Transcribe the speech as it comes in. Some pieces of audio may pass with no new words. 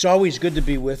It's always good to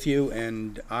be with you,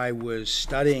 and I was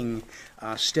studying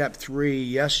step 3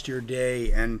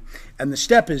 yesterday, and the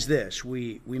step is this.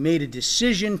 We made a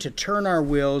decision to turn our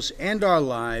wills and our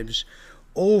lives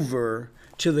over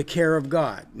to the care of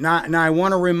God. Now I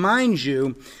want to remind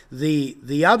you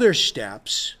the other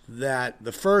steps, that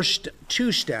the first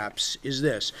 2 steps is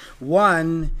this.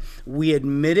 1, we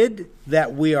admitted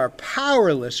that we are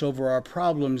powerless over our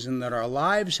problems and that our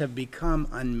lives have become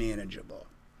unmanageable.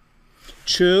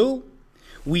 2,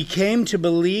 we came to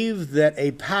believe that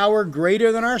a power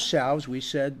greater than ourselves, we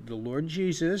said the Lord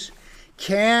Jesus,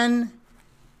 can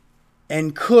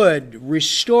and could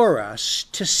restore us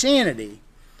to sanity.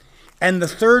 And the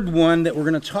third one that we're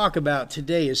going to talk about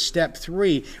today is step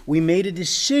 3. We made a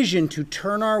decision to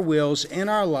turn our wills and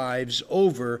our lives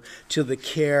over to the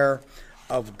care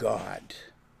of God.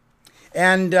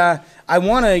 And I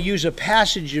want to use a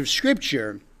passage of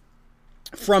Scripture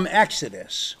from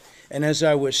Exodus. And as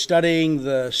I was studying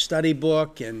the study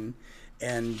book and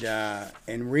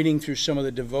reading through some of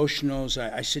the devotionals,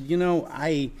 I said,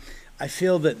 I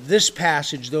feel that this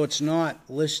passage, though it's not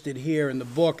listed here in the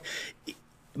book,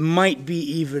 might be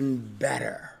even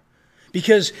better.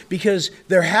 Because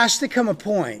there has to come a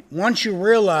point, once you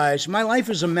realize my life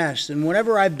is a mess and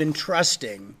whatever I've been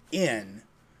trusting in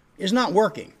is not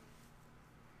working.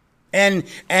 And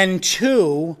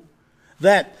 2,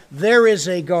 that there is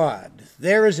a God.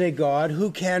 There is a God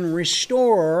who can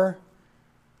restore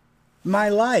my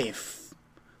life,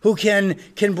 who can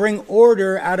bring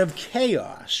order out of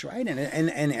chaos, right?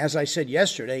 And as I said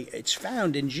yesterday, it's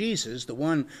found in Jesus, the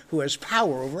one who has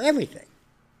power over everything.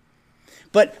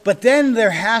 But then there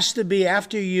has to be,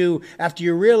 after you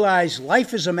realize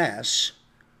life is a mess,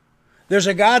 there's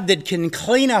a God that can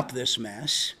clean up this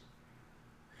mess.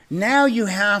 Now you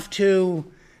have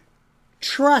to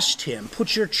trust Him,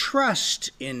 put your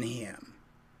trust in Him.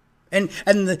 And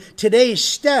today's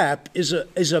step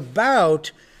is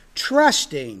about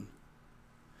trusting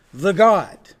the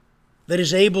God that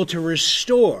is able to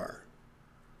restore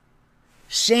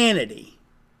sanity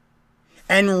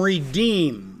and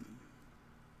redeem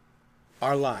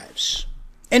our lives.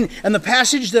 And the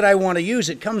passage that I want to use,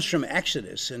 it comes from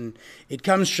Exodus, and it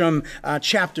comes from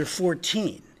chapter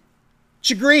 14. It's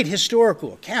a great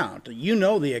historical account. You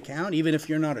know the account, even if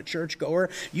you're not a churchgoer.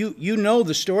 You know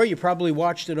the story. You probably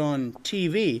watched it on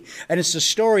TV. And it's the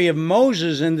story of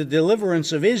Moses and the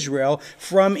deliverance of Israel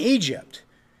from Egypt.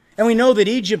 And we know that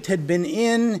Egypt had been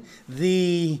Israel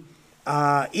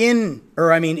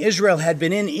had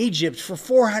been in Egypt for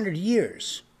 400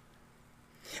 years.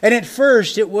 And at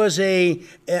first, it was a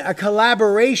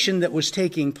collaboration that was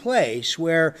taking place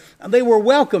where they were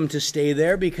welcome to stay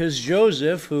there because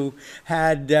Joseph, who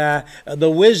had the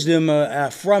wisdom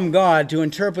from God to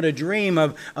interpret a dream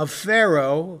of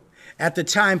Pharaoh at the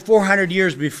time, 400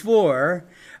 years before,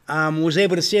 was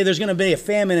able to say there's going to be a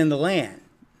famine in the land.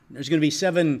 There's going to be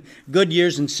 7 good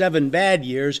years and 7 bad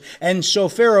years. And so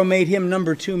Pharaoh made him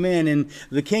number 2 man in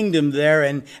the kingdom there.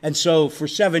 And so for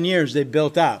 7 years, they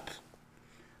built up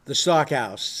the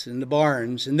stockhouse and the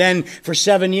barns. And then for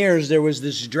 7 years there was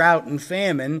this drought and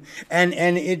famine, and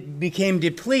it became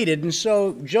depleted. And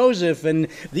so Joseph and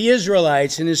the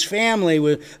Israelites and his family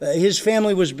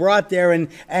was brought there,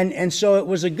 and so it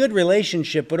was a good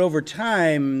relationship. But over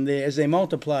time, as they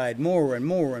multiplied more and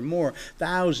more and more,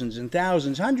 thousands and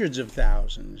thousands, hundreds of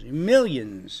thousands,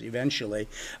 millions eventually,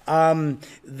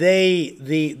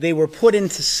 they were put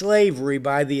into slavery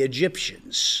by the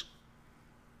Egyptians.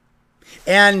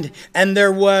 And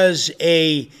there was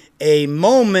a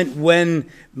moment when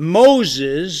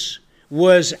Moses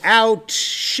was out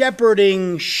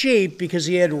shepherding sheep because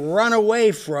he had run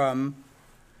away from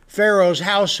Pharaoh's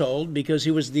household because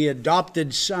he was the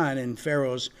adopted son in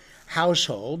Pharaoh's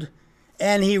household.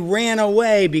 And he ran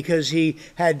away because he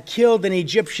had killed an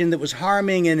Egyptian that was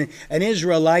harming an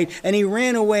Israelite. And he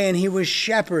ran away and he was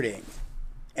shepherding.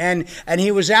 And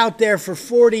he was out there for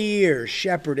 40 years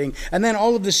shepherding. And then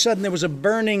all of a sudden there was a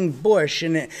burning bush,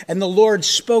 and the Lord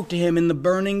spoke to him in the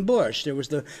burning bush. There was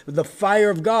the fire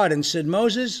of God, and said,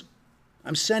 Moses,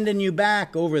 I'm sending you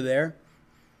back over there,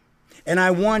 and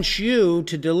I want you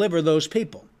to deliver those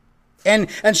people.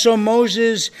 And so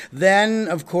Moses then,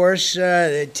 of course,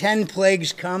 10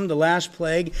 plagues come, the last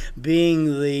plague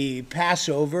being the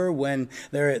Passover, when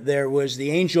there was the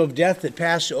angel of death that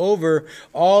passed over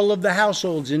all of the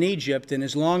households in Egypt. And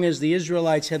as long as the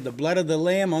Israelites had the blood of the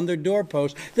lamb on their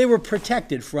doorposts, they were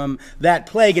protected from that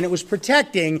plague. And it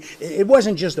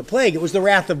wasn't just a plague, it was the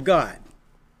wrath of God.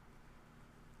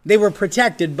 They were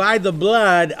protected by the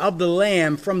blood of the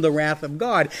Lamb from the wrath of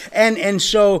God. And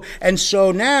so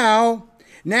now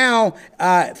Now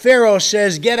Pharaoh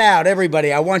says, get out,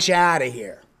 everybody. I want you out of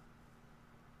here.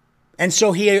 And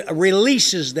so he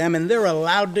releases them, and they're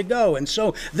allowed to go. And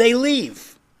so they leave.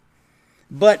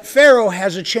 But Pharaoh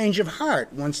has a change of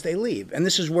heart once they leave. And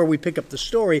this is where we pick up the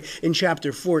story in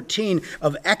chapter 14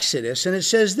 of Exodus. And it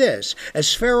says this: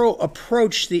 as Pharaoh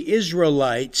approached, the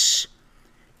Israelites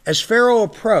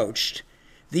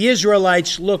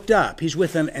looked up. He's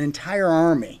with an entire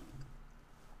army.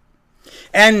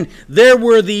 And there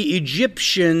were the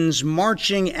Egyptians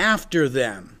marching after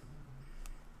them.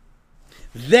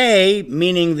 They,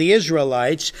 meaning the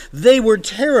Israelites, they were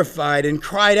terrified and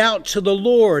cried out to the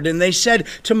Lord. And they said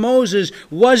to Moses,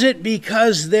 was it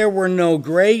because there were no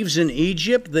graves in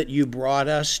Egypt that you brought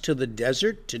us to the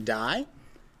desert to die?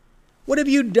 What have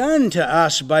you done to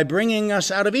us by bringing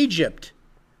us out of Egypt?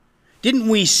 Didn't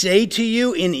we say to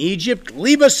you in Egypt,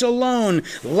 leave us alone,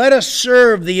 let us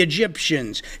serve the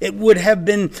Egyptians? It would have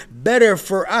been better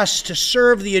for us to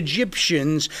serve the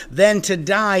Egyptians than to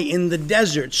die in the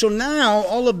desert. So now,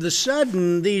 all of a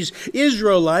sudden, these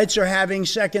Israelites are having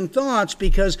second thoughts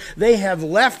because they have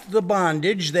left the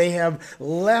bondage, they have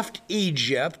left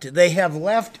Egypt, they have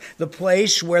left the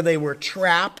place where they were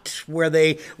trapped, where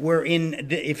they were in,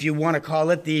 if you want to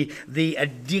call it, the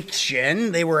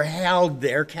addiction. They were held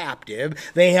there captive.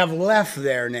 They have left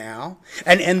there now.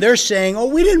 And they're saying, oh,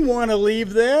 we didn't want to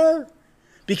leave there.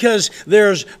 Because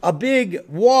there's a big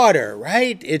water,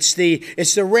 right? It's the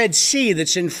Red Sea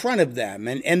that's in front of them.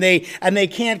 And they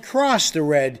can't cross the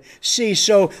Red Sea.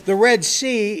 So the Red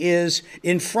Sea is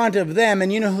in front of them.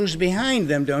 And you know who's behind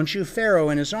them, don't you? Pharaoh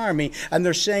and his army. And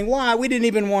they're saying, why? We didn't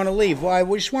even want to leave. Why?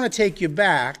 We just want to take you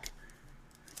back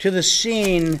to the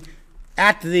scene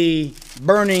at the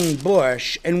burning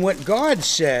bush, and what God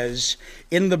says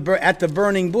at the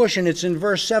burning bush, and it's in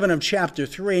verse 7 of chapter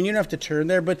 3, and you don't have to turn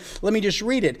there, but let me just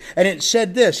read it. And it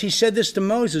said this, he said this to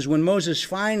Moses when Moses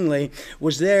finally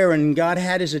was there and God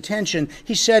had his attention.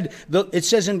 He said, it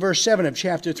says in verse 7 of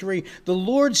chapter 3, the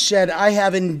Lord said, I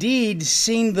have indeed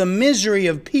seen the misery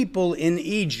of people in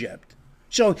Egypt.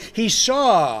 So he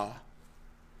saw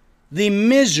the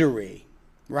misery,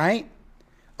 right,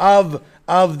 of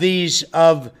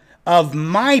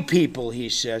my people, he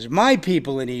says, my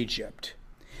people in Egypt.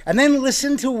 And then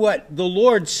listen to what the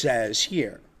Lord says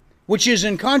here, which is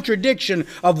in contradiction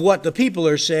of what the people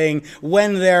are saying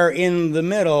when they're in the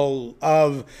middle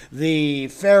of the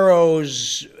Pharaoh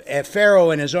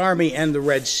and his army and the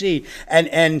Red Sea.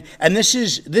 And this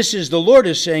is the Lord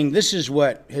is saying, this is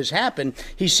what has happened.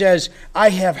 He says, I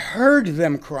have heard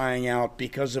them crying out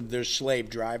because of their slave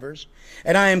drivers,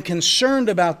 and I am concerned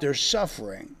about their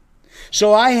suffering.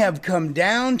 So I have come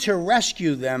down to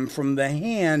rescue them from the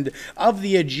hand of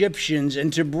the Egyptians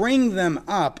and to bring them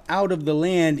up out of the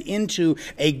land into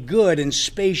a good and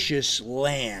spacious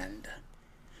land.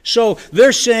 So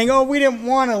they're saying, oh, we didn't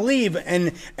want to leave.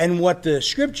 And what the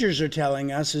scriptures are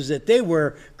telling us is that they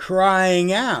were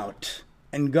crying out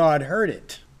and God heard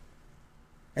it.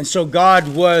 And so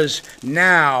God was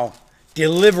now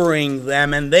delivering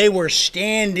them, and they were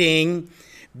standing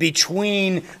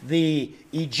between the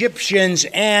Egyptians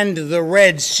and the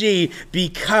Red Sea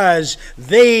because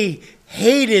they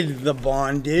hated the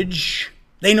bondage.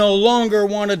 They no longer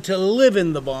wanted to live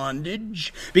in the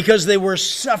bondage because they were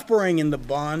suffering in the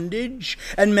bondage,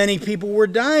 and many people were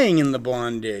dying in the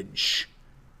bondage.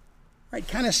 Right?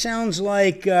 Kind of sounds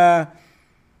like the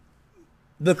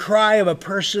cry of a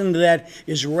person that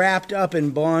is wrapped up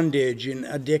in bondage and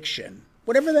addiction,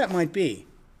 whatever that might be.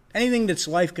 Anything that's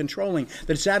life-controlling,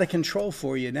 that's out of control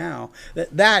for you now,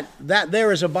 that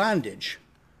there is a bondage.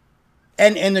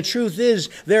 And the truth is,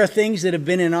 there are things that have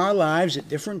been in our lives at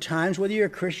different times, whether you're a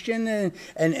Christian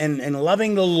and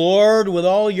loving the Lord with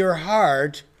all your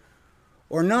heart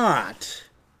or not.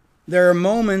 There are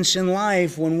moments in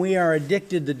life when we are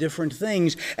addicted to different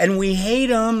things, and we hate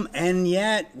them, and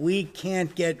yet we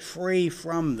can't get free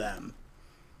from them.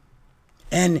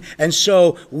 And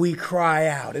so we cry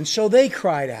out. And so they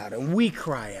cried out, and we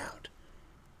cry out.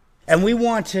 And we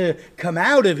want to come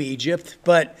out of Egypt,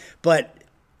 but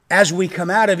as we come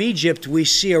out of Egypt, we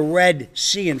see a Red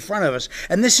Sea in front of us.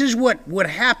 And this is what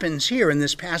happens here in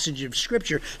this passage of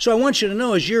Scripture. So I want you to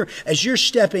know, as you're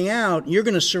stepping out, you're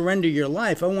going to surrender your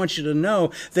life. I want you to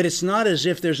know that it's not as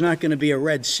if there's not going to be a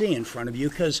Red Sea in front of you,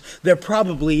 because there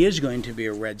probably is going to be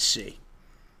a Red Sea.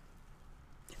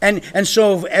 And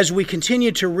so as we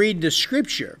continue to read the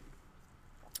Scripture,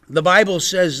 the Bible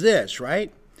says this,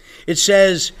 right? It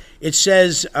says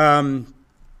in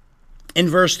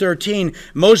verse 13,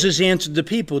 Moses answered the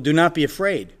people, do not be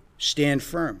afraid, stand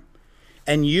firm,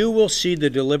 and you will see the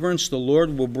deliverance the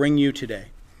Lord will bring you today.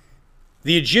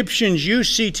 The Egyptians you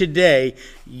see today,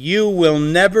 you will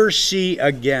never see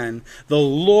again. The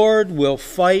Lord will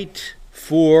fight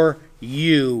for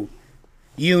you.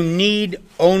 You need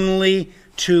only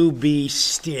to be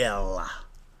still.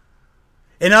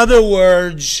 In other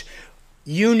words,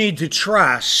 you need to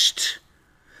trust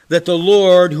that the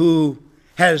Lord who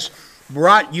has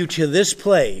brought you to this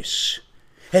place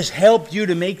has helped you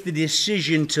to make the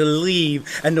decision to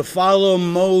leave and to follow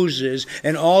Moses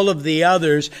and all of the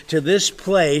others to this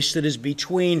place that is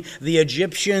between the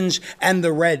Egyptians and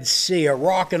the Red Sea, a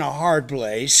rock and a hard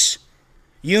place.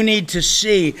 You need to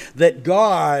see that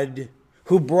God,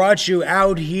 who brought you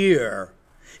out here,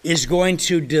 is going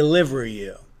to deliver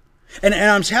you. And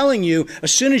I'm telling you,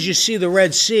 as soon as you see the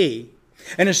Red Sea,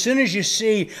 and as soon as you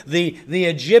see the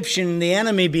Egyptian, the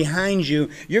enemy behind you,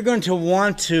 you're going to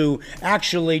want to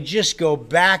actually just go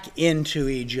back into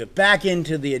Egypt, back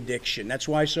into the addiction. That's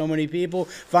why so many people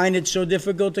find it so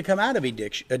difficult to come out of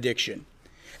addiction.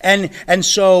 And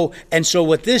so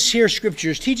what this here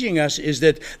scripture is teaching us is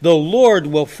that the Lord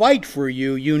will fight for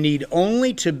you. You need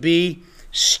only to be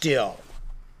still.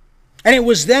 And it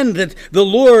was then that the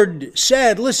Lord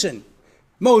said, listen,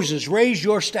 Moses, raise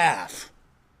your staff.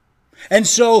 And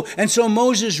so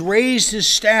Moses raised his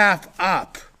staff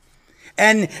up.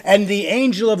 And the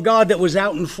angel of God that was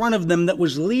out in front of them, that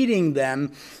was leading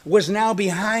them, was now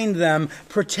behind them,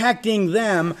 protecting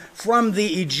them from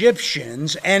the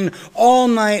Egyptians. And all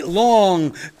night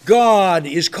long, God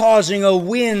is causing a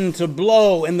wind to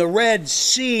blow, and the Red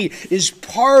Sea is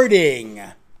parting.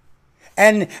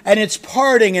 And it's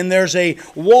parting, and there's a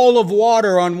wall of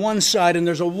water on one side, and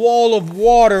there's a wall of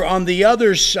water on the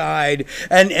other side.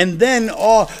 And then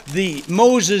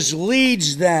Moses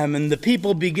leads them, and the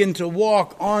people begin to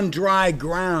walk on dry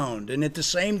ground. And at the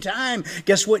same time,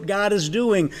 guess what God is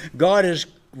doing? God is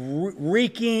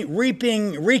wreaking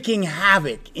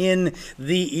havoc in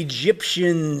the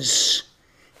Egyptians'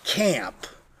 camp.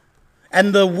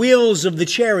 And the wheels of the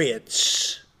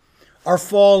chariots are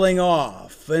falling off.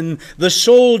 And the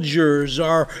soldiers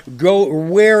are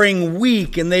wearing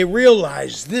weak, and they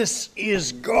realize this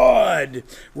is God,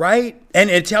 right? And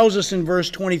it tells us in verse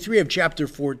 23 of chapter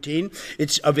 14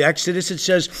 of Exodus, it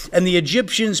says, and the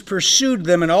Egyptians pursued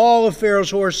them, and all of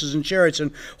Pharaoh's horses and chariots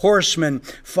and horsemen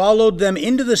followed them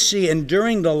into the sea. And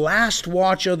during the last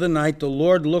watch of the night, the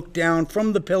Lord looked down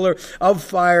from the pillar of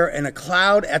fire and a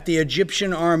cloud at the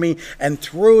Egyptian army and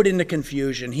threw it into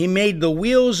confusion. He made the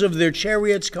wheels of their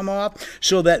chariots come off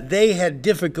so that they had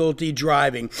difficulty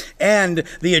driving. And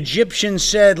the Egyptians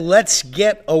said, let's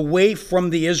get away from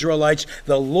the Israelites.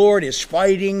 The Lord is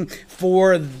fighting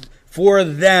for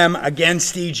them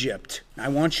against Egypt. I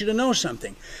want you to know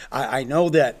something. I know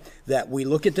that we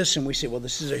look at this and we say, well,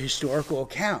 this is a historical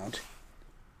account,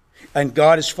 and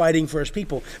God is fighting for his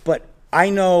people. But I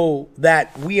know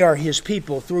that we are his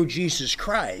people through Jesus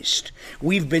Christ.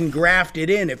 We've been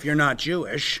grafted in if you're not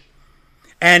Jewish.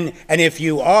 And if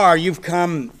you are,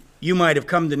 you might have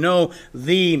come to know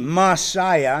the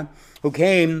Messiah who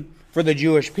came for the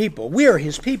Jewish people. We are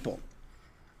his people.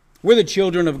 We're the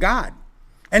children of God.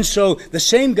 And so the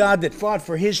same God that fought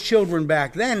for his children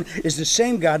back then is the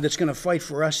same God that's going to fight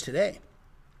for us today.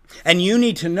 And you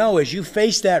need to know, as you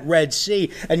face that Red Sea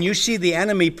and you see the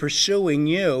enemy pursuing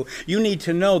you, you need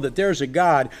to know that there's a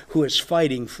God who is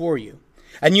fighting for you.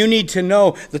 And you need to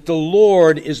know that the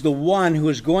Lord is the one who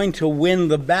is going to win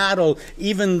the battle,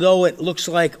 even though it looks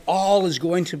like all is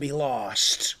going to be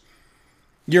lost.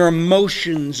 Your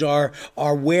emotions are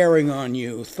wearing on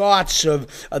you. Thoughts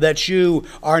that you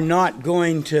are not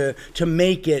going to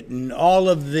make it, and all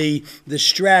of the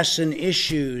stress and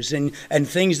issues and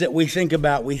things that we think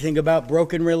about. We think about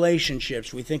broken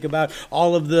relationships. We think about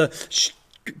all of the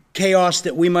chaos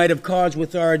that we might have caused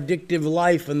with our addictive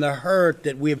life and the hurt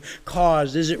that we've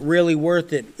caused. Is it really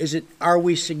worth it? Are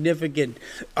we significant?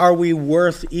 Are we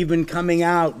worth even coming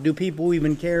out? Do people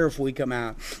even care if we come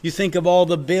out? You think of all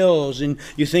the bills, and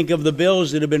you think of the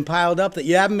bills that have been piled up that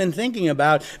you haven't been thinking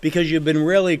about because you've been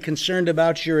really concerned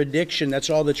about your addiction.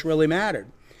 That's all that's really mattered.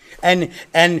 And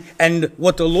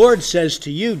what the Lord says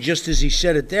to you, just as he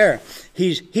said it there,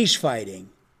 he's fighting.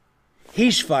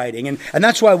 He's fighting. And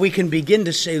that's why we can begin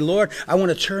to say, Lord, I want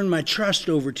to turn my trust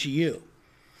over to you.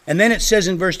 And then it says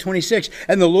in verse 26,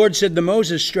 and the Lord said to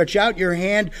Moses, stretch out your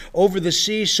hand over the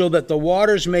sea so that the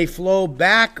waters may flow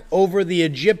back over the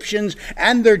Egyptians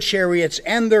and their chariots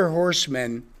and their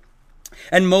horsemen.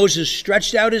 And Moses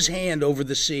stretched out his hand over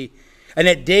the sea, And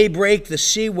at daybreak the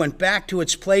sea went back to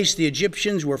its place. The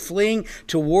Egyptians were fleeing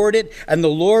toward it, and the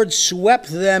Lord swept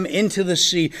them into the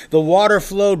sea. The water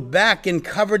flowed back and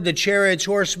covered the chariots,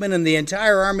 horsemen, and the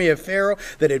entire army of Pharaoh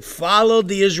that had followed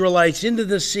the Israelites into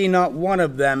the sea. Not one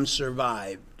of them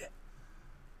survived.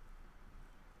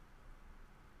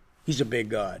 He's a big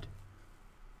God.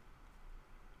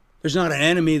 There's not an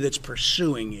enemy that's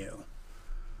pursuing you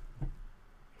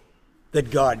that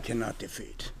God cannot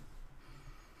defeat.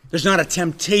 There's not a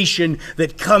temptation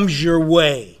that comes your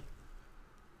way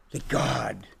that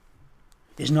God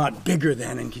is not bigger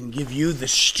than and can give you the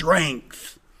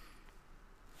strength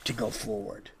to go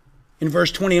forward. In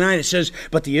verse 29 it says,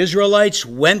 "But the Israelites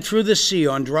went through the sea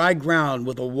on dry ground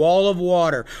with a wall of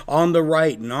water on the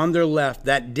right and on their left.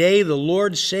 That day the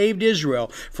Lord saved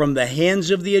Israel from the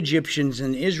hands of the Egyptians,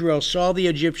 and Israel saw the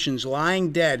Egyptians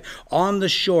lying dead on the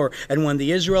shore. And when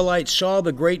the Israelites saw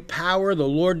the great power the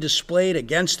Lord displayed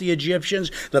against the Egyptians,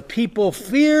 the people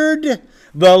feared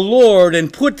the Lord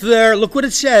and put their," look what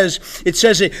it says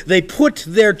they put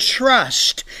their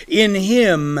trust in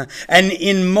him and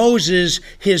in Moses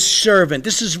his servant.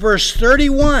 This is verse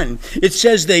 31. It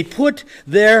says they put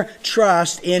their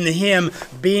trust in him,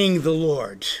 being the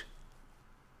Lord.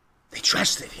 They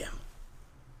trusted him.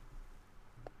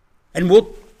 And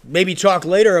we'll maybe talk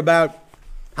later about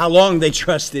how long they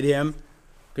trusted him,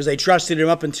 because they trusted him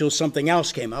up until something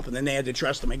else came up, and then they had to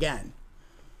trust him again.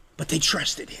 But they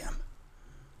trusted him.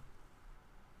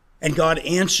 And God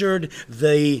answered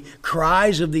the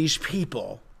cries of these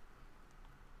people.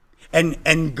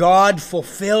 And God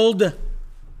fulfilled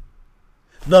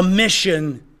the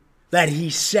mission that he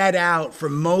set out for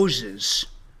Moses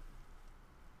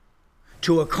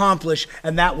to accomplish,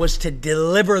 and that was to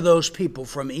deliver those people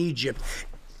from Egypt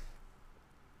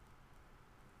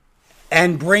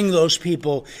and bring those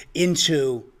people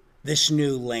into this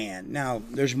new land. Now,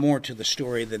 there's more to the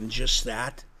story than just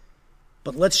that.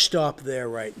 But let's stop there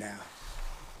right now.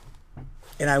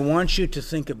 And I want you to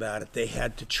think about it. They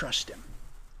had to trust him.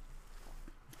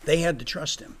 They had to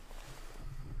trust him.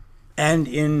 And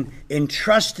in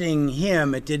trusting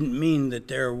him, it didn't mean that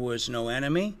there was no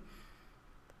enemy.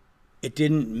 It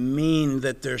didn't mean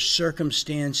that their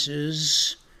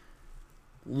circumstances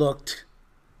looked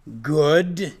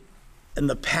good and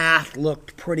the path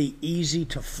looked pretty easy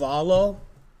to follow.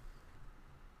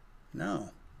 No.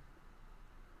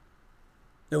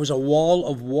 There was a wall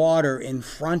of water in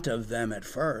front of them at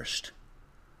first.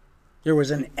 There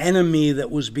was an enemy that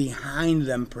was behind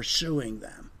them, pursuing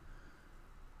them.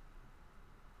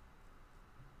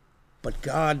 But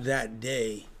God that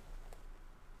day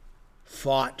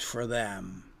fought for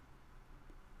them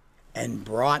and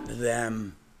brought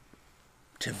them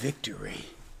to victory.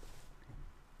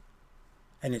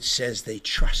 And it says they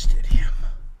trusted him.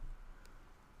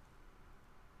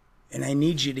 And I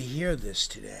need you to hear this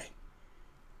today.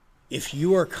 If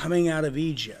you are coming out of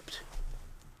Egypt,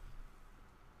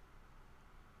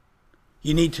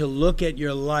 you need to look at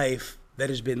your life that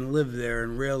has been lived there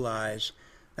and realize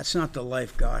that's not the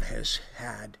life God has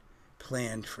had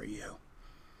planned for you.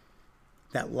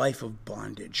 That life of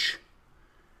bondage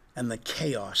and the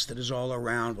chaos that is all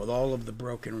around with all of the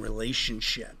broken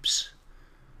relationships.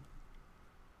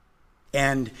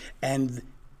 And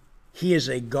he is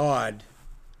a God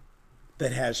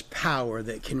that has power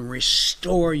that can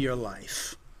restore your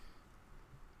life.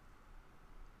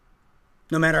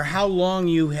 No matter how long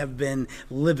you have been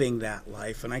living that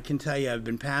life, and I can tell you I've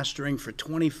been pastoring for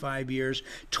 25 years,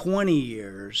 20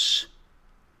 years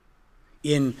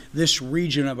in this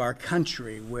region of our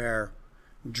country where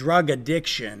drug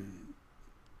addiction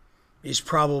is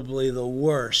probably the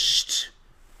worst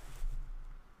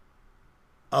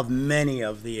of many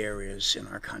of the areas in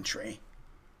our country.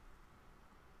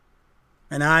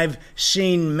 And I've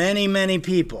seen many, many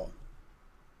people.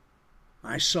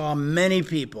 I saw many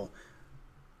people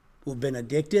who've been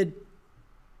addicted.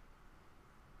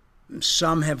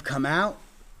 Some have come out.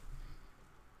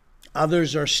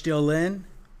 Others are still in.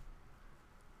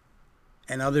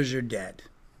 And others are dead.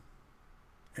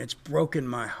 And it's broken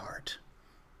my heart.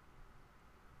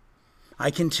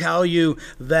 I can tell you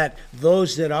that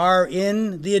those that are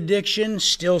in the addiction,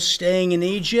 still staying in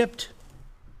Egypt,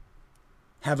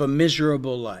 have a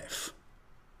miserable life.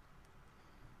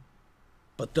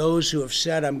 But those who have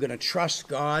said, I'm going to trust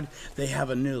God, they have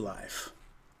a new life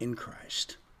in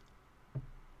Christ.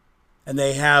 And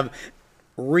they have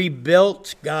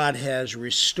rebuilt, God has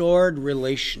restored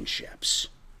relationships.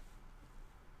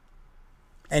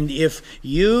 And if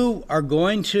you are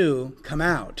going to come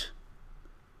out,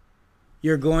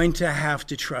 you're going to have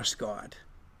to trust God.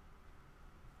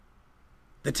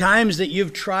 The times that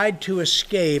you've tried to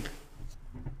escape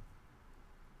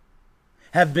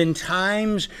have been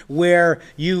times where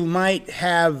you might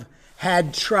have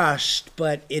had trust,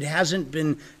 but it hasn't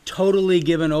been totally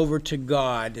given over to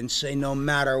God, and say, no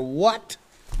matter what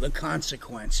the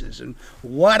consequences and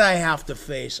what I have to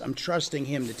face, I'm trusting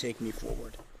Him to take me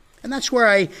forward. And that's where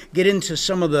I get into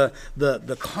some of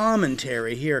the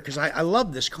commentary here, because I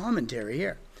love this commentary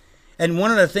here. And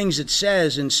one of the things it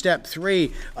says in step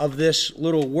 3 of this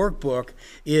little workbook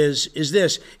is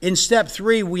this. In step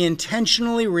 3, we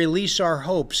intentionally release our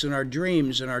hopes and our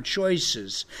dreams and our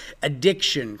choices,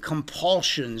 addiction,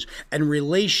 compulsions, and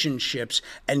relationships,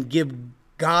 and give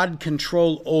God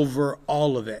control over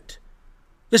all of it.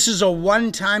 This is a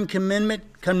one-time commitment,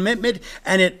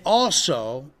 and it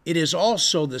is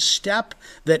also the step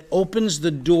that opens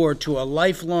the door to a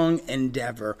lifelong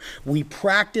endeavor. We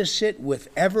practice it with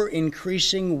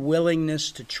ever-increasing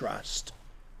willingness to trust.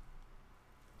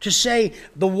 To say,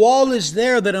 the wall is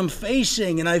there that I'm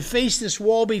facing, and I've faced this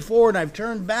wall before, and I've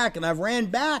turned back, and I've ran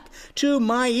back to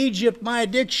my Egypt, my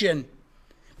addiction.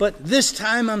 But this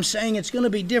time I'm saying it's going to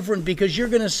be different, because you're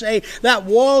going to say that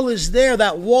wall is there,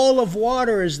 that wall of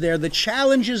water is there, the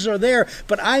challenges are there,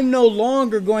 but I'm no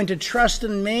longer going to trust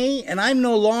in me, and I'm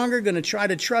no longer going to try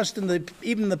to trust in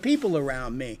even the people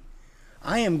around me.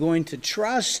 I am going to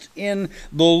trust in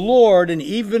the Lord, and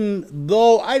even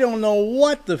though I don't know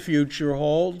what the future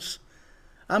holds,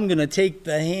 I'm going to take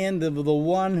the hand of the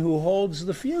one who holds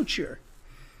the future.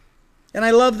 And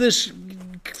I love this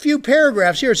few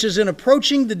paragraphs here. It says, in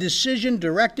approaching the decision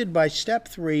directed by step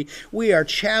 3, we are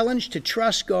challenged to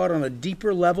trust God on a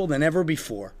deeper level than ever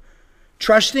before.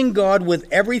 Trusting God with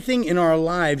everything in our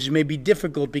lives may be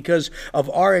difficult because of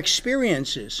our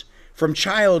experiences from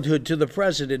childhood to the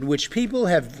present, in which people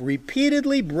have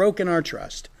repeatedly broken our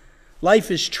trust. Life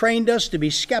has trained us to be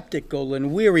skeptical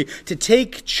and weary, to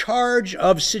take charge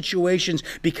of situations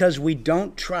because we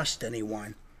don't trust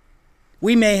anyone.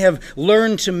 We may have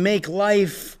learned to make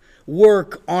life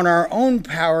work on our own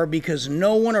power because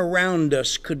no one around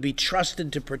us could be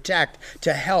trusted to protect,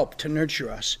 to help, to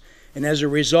nurture us. And as a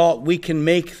result, we can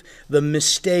make the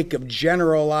mistake of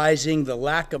generalizing the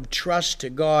lack of trust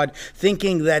to God,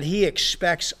 thinking that He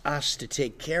expects us to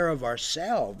take care of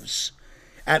ourselves,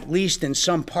 at least in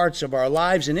some parts of our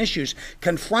lives and issues.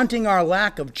 Confronting our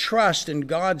lack of trust in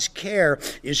God's care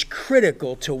is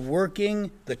critical to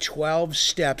working the 12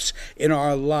 steps in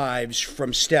our lives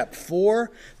from step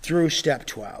 4 through step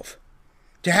 12.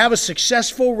 To have a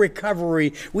successful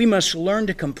recovery, we must learn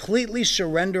to completely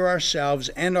surrender ourselves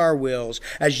and our wills.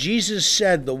 As Jesus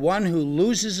said, the one who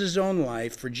loses his own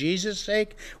life for Jesus'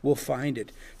 sake will find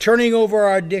it. Turning over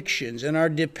our addictions and our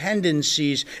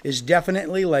dependencies is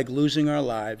definitely like losing our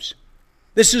lives.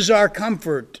 This is our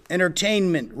comfort,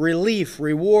 entertainment, relief,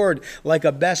 reward, like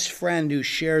a best friend who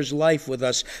shares life with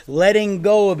us. Letting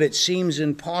go of it seems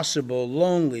impossible,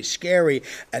 lonely, scary,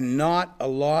 and not a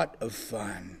lot of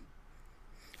fun.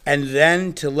 And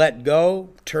then to let go,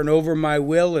 turn over my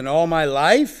will and all my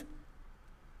life?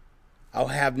 I'll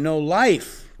have no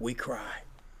life, we cry.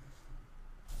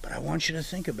 But I want you to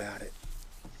think about it.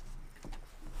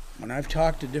 When I've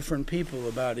talked to different people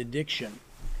about addiction,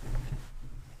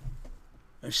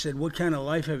 I've said, what kind of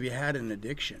life have you had in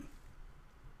addiction?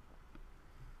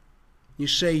 You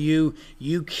say you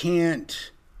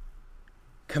can't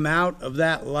come out of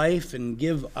that life and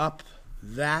give up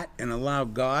that and allow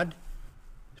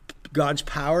God's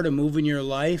power to move in your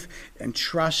life and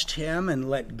trust Him and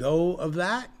let go of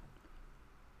that?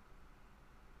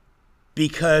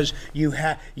 Because you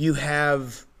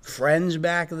have friends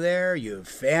back there, you have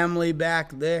family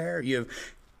back there,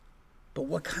 but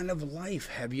what kind of life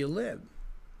have you lived?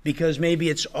 Because maybe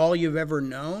it's all you've ever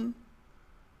known?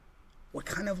 What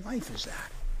kind of life is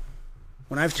that?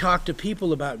 When I've talked to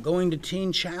people about going to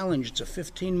Teen Challenge, it's a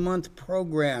 15-month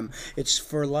program. It's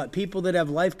for people that have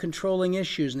life-controlling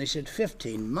issues. And they said,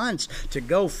 15 months to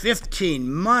go,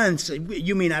 15 months.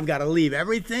 You mean I've got to leave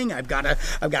everything? I've got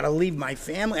to leave my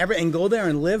family and go there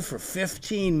and live for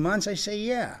 15 months? I say,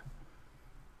 yeah.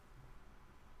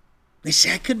 They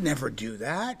say, I could never do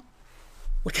that.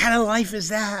 What kind of life is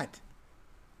that?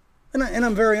 And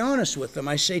I'm very honest with them.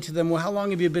 I say to them, well, how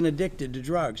long have you been addicted to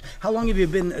drugs? How long have you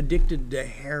been addicted to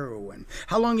heroin?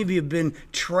 How long have you been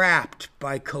trapped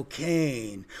by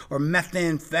cocaine or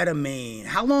methamphetamine?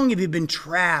 How long have you been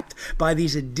trapped by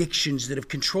these addictions that have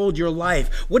controlled your life?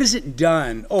 What has it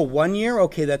done? Oh, 1 year?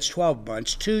 Okay, that's 12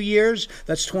 months. 2 years?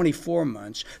 That's 24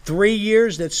 months. 3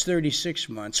 years? That's 36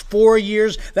 months. 4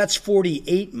 years? That's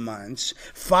 48 months.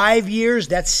 5 years?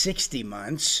 That's 60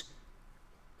 months.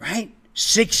 Right?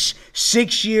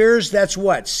 Six years, that's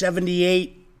what?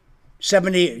 72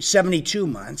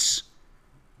 months.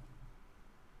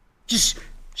 Just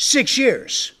 6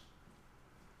 years.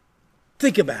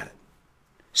 Think about it.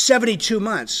 72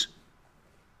 months.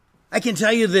 I can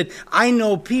tell you that I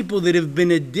know people that have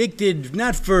been addicted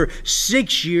not for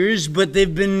 6 years, but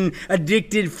they've been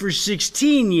addicted for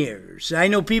 16 years. I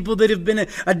know people that have been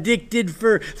addicted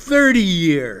for 30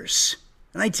 years.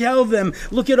 And I tell them,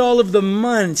 look at all of the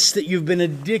months that you've been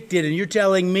addicted, and you're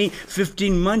telling me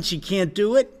 15 months you can't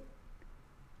do it?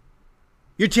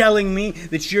 You're telling me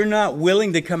that you're not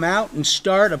willing to come out and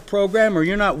start a program, or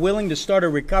you're not willing to start a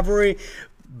recovery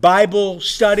Bible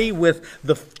study with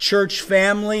the church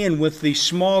family and with the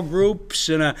small groups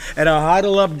and a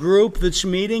huddle-up group that's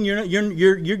meeting. You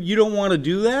don't want to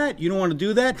do that. You don't want to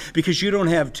do that because you don't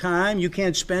have time. You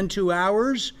can't spend 2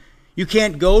 hours. You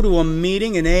can't go to a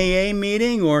meeting, an AA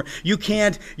meeting, or you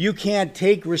can't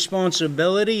take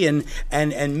responsibility and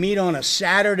meet on a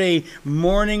Saturday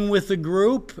morning with the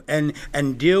group and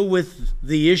deal with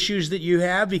the issues that you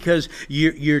have because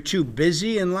you're too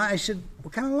busy in life. I said,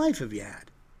 what kind of life have you had?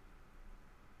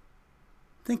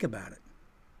 Think about it.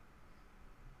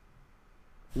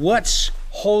 What's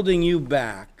holding you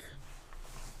back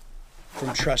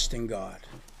from trusting God?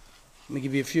 Let me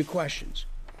give you a few questions.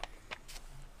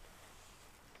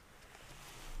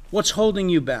 What's holding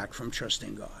you back from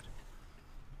trusting God?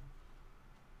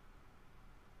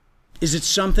 Is it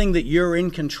something that you're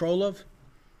in control of?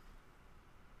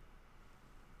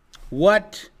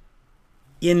 What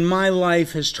in my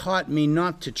life has taught me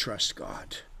not to trust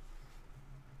God?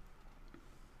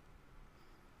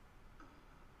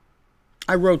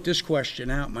 I wrote this question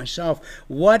out myself.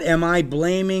 What am I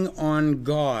blaming on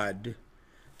God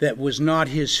that was not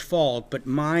His fault, but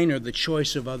mine or the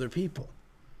choice of other people?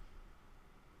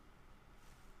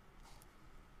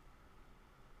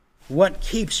 What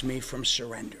keeps me from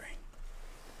surrendering?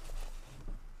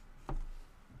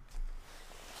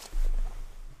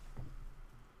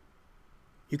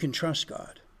 You can trust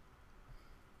God.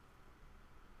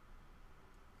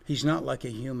 He's not like a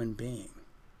human being.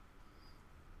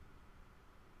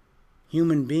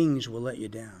 Human beings will let you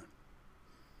down.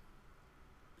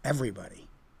 Everybody.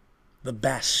 The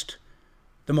best,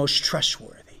 the most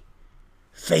trustworthy,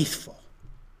 faithful.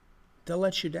 They'll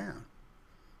let you down.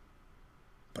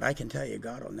 But I can tell you,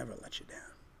 God will never let you down.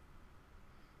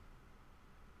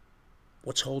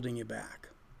 What's holding you back?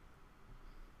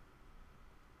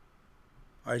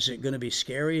 Or is it going to be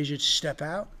scary as you step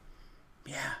out?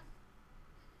 Yeah.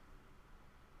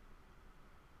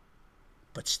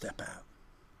 But step out.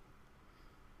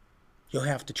 You'll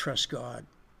have to trust God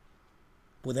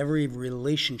with every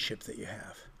relationship that you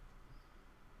have.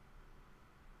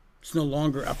 It's no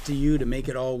longer up to you to make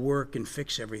it all work and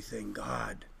fix everything.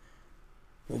 God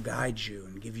will guide you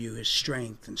and give you His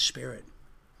strength and spirit.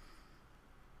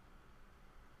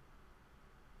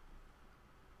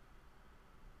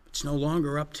 It's no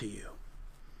longer up to you.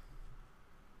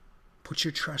 Put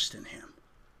your trust in Him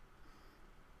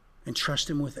and trust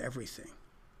Him with everything.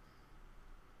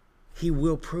 He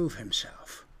will prove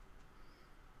Himself.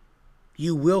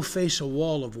 You will face a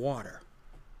wall of water.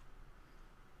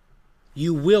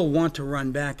 You will want to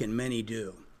run back, and many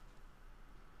do.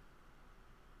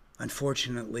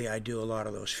 Unfortunately, I do a lot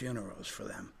of those funerals for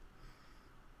them.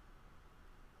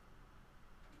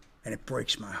 And it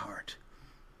breaks my heart.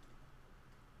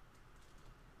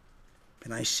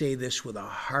 And I say this with a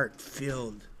heart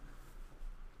filled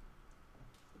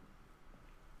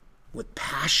with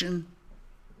passion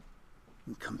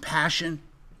and compassion,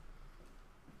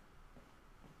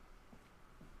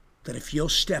 that if you'll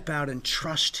step out and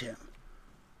trust Him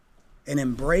and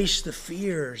embrace the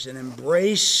fears and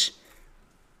embrace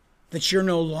that you're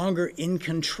no longer in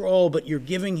control, but you're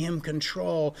giving Him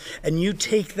control, and you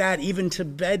take that even to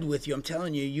bed with you, I'm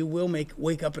telling you, you will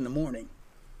wake up in the morning.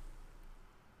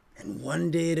 And one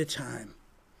day at a time,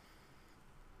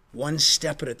 one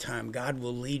step at a time, God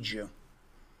will lead you.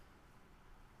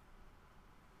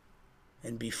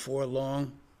 And before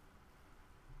long,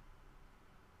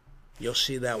 you'll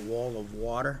see that wall of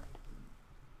water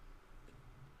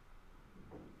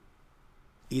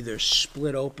either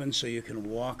split open so you can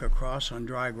walk across on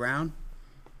dry ground,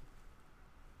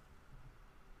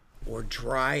 or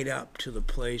dried up to the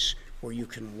place where you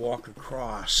can walk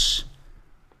across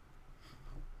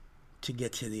to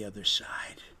get to the other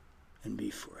side and be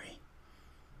free.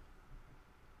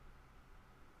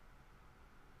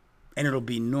 And it'll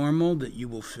be normal that you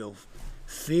will feel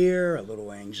fear, a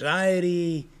little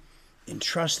anxiety in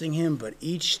trusting Him, but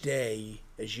each day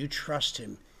as you trust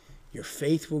Him, your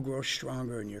faith will grow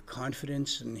stronger and your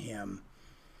confidence in Him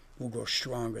will grow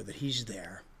stronger, that He's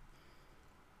there.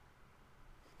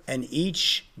 And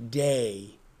each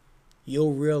day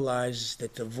you'll realize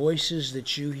that the voices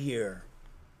that you hear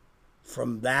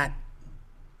from that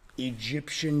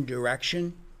Egyptian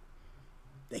direction,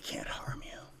 they can't harm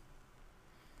you.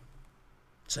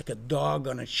 It's like a dog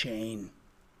on a chain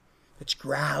that's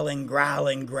growling,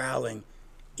 growling, growling.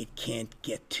 It can't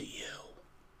get to you.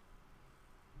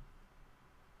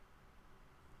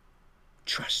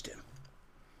 Trust him.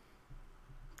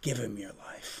 Give him your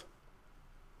life.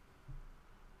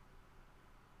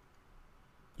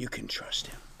 You can trust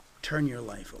him. Turn your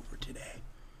life over today.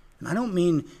 And I don't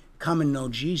mean come and know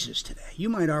Jesus today. You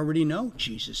might already know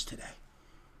Jesus today.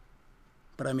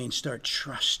 But I mean start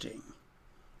trusting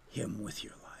him with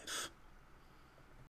your life.